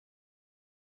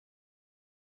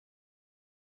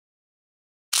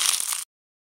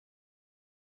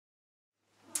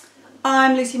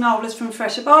I'm Lucy Marvellous from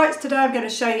Fresher Bites. Today I'm going to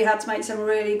show you how to make some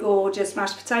really gorgeous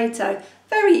mashed potato.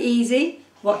 Very easy.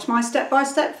 Watch my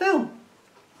step-by-step film.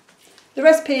 The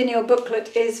recipe in your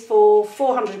booklet is for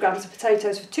 400 grams of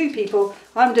potatoes for 2 people.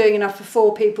 I'm doing enough for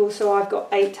 4 people, so I've got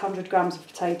 800 grams of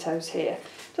potatoes here.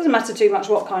 Doesn't matter too much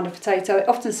what kind of potato. It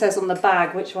often says on the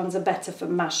bag which ones are better for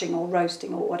mashing or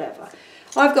roasting or whatever.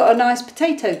 I've got a nice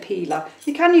potato peeler.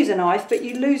 You can use a knife, but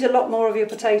you lose a lot more of your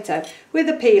potato. With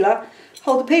a peeler,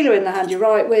 hold the peeler in the hand you're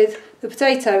right with, the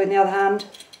potato in the other hand,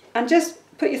 and just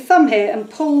put your thumb here and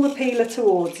pull the peeler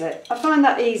towards it. I find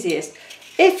that easiest.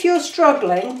 If you're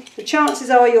struggling, the chances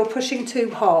are you're pushing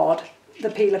too hard. The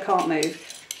peeler can't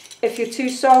move. If you're too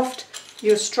soft,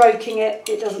 you're stroking it,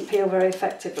 it doesn't peel very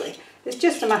effectively. It's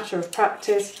just a matter of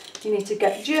practice. You need to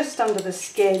get just under the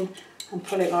skin and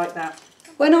pull it like that.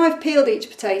 When I've peeled each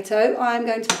potato, I'm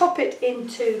going to pop it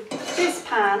into this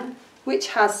pan which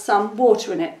has some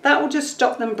water in it. That will just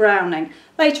stop them browning.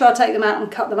 Later I'll take them out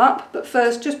and cut them up, but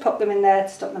first just pop them in there to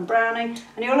stop them browning.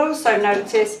 And you'll also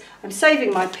notice I'm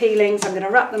saving my peelings. I'm going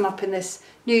to wrap them up in this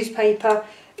newspaper.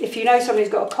 If you know somebody's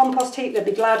got a compost heap, they'll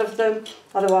be glad of them.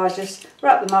 Otherwise just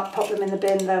wrap them up, pop them in the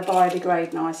bin, they'll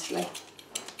biodegrade nicely.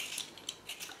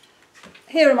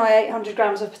 Here are my 800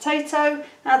 grams of potato.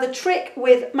 Now the trick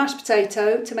with mashed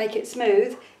potato to make it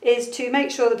smooth is to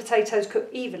make sure the potatoes cook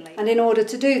evenly. And in order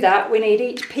to do that, we need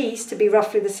each piece to be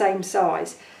roughly the same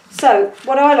size. So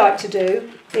what I like to do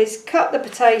is cut the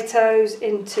potatoes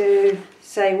into,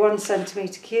 say, 1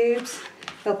 centimetre cubes.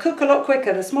 They'll cook a lot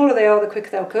quicker. The smaller they are, the quicker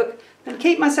they'll cook. And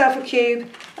keep myself a cube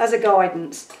as a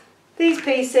guidance. These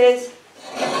pieces,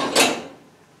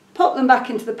 pop them back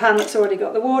into the pan that's already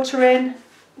got the water in,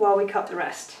 while we cut the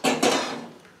rest.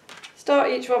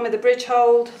 Start each one with a bridge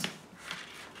hold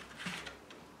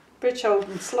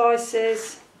in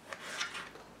slices,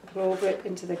 claw grip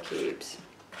into the cubes.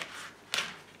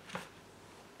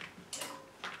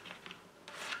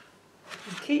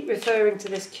 And keep referring to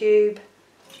this cube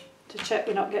to check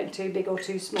you're not getting too big or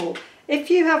too small.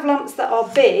 If you have lumps that are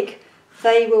big,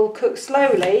 they will cook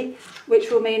slowly,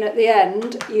 which will mean at the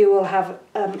end you will have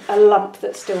a lump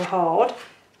that's still hard.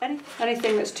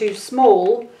 Anything that's too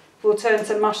small will turn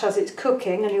to mush as it's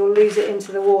cooking and you'll lose it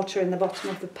into the water in the bottom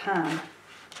of the pan.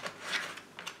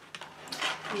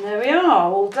 And there we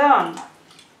are, all done.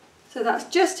 So that's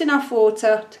just enough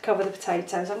water to cover the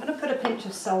potatoes. I'm going to put a pinch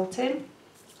of salt in.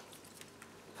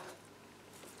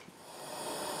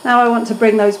 Now I want to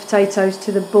bring those potatoes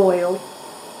to the boil.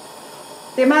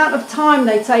 The amount of time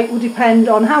they take will depend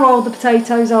on how old the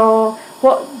potatoes are,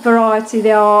 what variety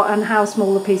they are and how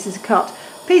small the pieces are cut.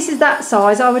 Pieces that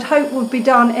size I would hope would be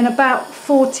done in about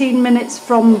 14 minutes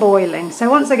from boiling. So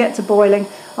once they get to boiling,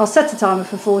 I'll set a timer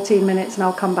for 14 minutes and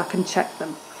I'll come back and check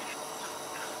them.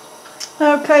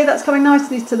 Okay, that's coming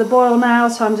nicely to the boil now,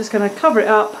 so I'm just going to cover it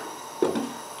up,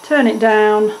 turn it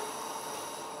down.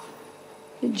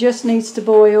 It just needs to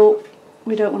boil.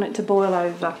 We don't want it to boil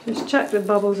over. Just check the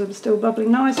bubbles are still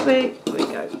bubbling nicely. There we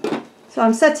go. So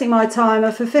I'm setting my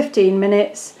timer for 15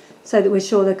 minutes so that we're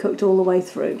sure they're cooked all the way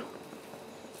through.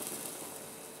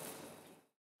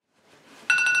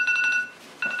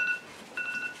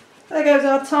 There goes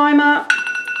our timer.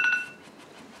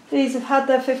 These have had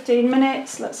their 15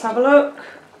 minutes. Let's have a look.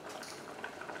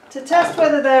 To test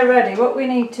whether they're ready, what we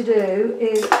need to do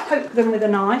is poke them with a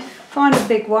knife. Find a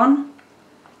big one.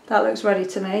 That looks ready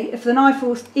to me. If the knife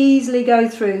will easily go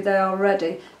through, they are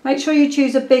ready. Make sure you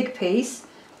choose a big piece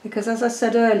because, as I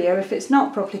said earlier, if it's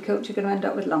not properly cooked, you're going to end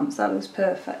up with lumps. That looks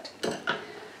perfect.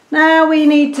 Now we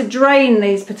need to drain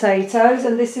these potatoes,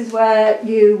 and this is where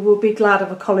you will be glad of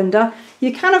a colander.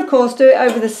 You can of course do it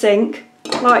over the sink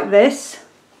like this,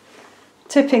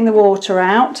 tipping the water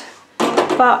out,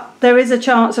 but there is a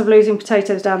chance of losing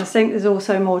potatoes down the sink. There's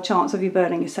also more chance of you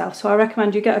burning yourself, so I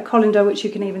recommend you get a colander which you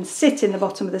can even sit in the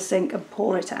bottom of the sink and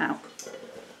pour it out.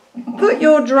 Put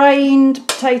your drained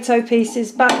potato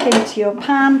pieces back into your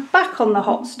pan, back on the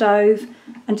hot stove,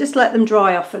 and just let them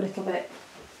dry off a little bit.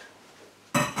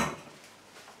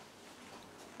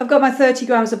 I've got my 30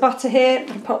 grams of butter here. I'm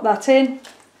going to pop that in.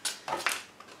 I'm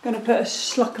going to put a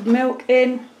schluck of milk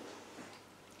in.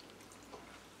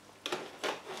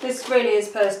 This really is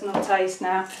personal taste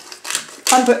now.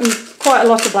 I'm putting quite a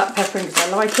lot of black pepper in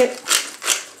because I like it.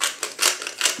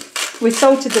 We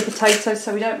salted the potatoes,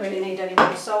 so we don't really need any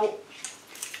more salt.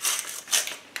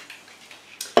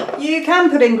 You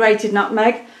can put in grated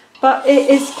nutmeg, but it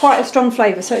is quite a strong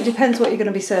flavour, so it depends what you're going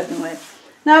to be serving with.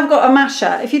 Now I've got a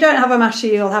masher. If you don't have a masher,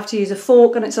 you'll have to use a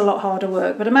fork and it's a lot harder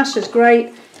work, but a masher's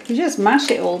great. You just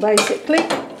mash it all basically,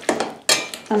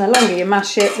 and the longer you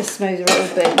mash it, the smoother it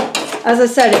will be. As I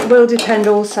said, it will depend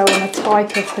also on the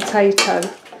type of potato.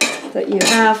 that you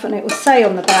have, and it will say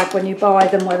on the bag when you buy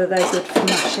them whether they're good for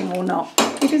mashing or not.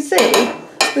 You can see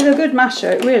with a good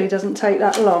masher it really doesn't take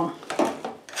that long.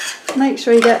 Make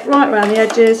sure you get right around the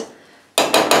edges.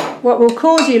 What will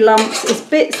cause you lumps is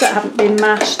bits that haven't been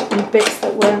mashed and bits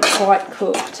that weren't quite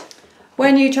cooked.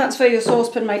 When you transfer your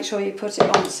saucepan, make sure you put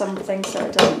it on something so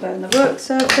it doesn't burn the work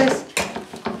surface.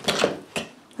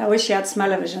 I wish you had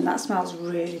smell-o-vision, that smells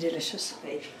really delicious.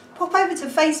 Pop over to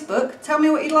Facebook, tell me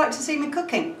what you'd like to see me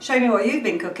cooking. Show me what you've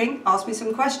been cooking, ask me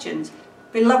some questions.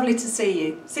 It'd be lovely to see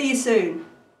you. See you soon.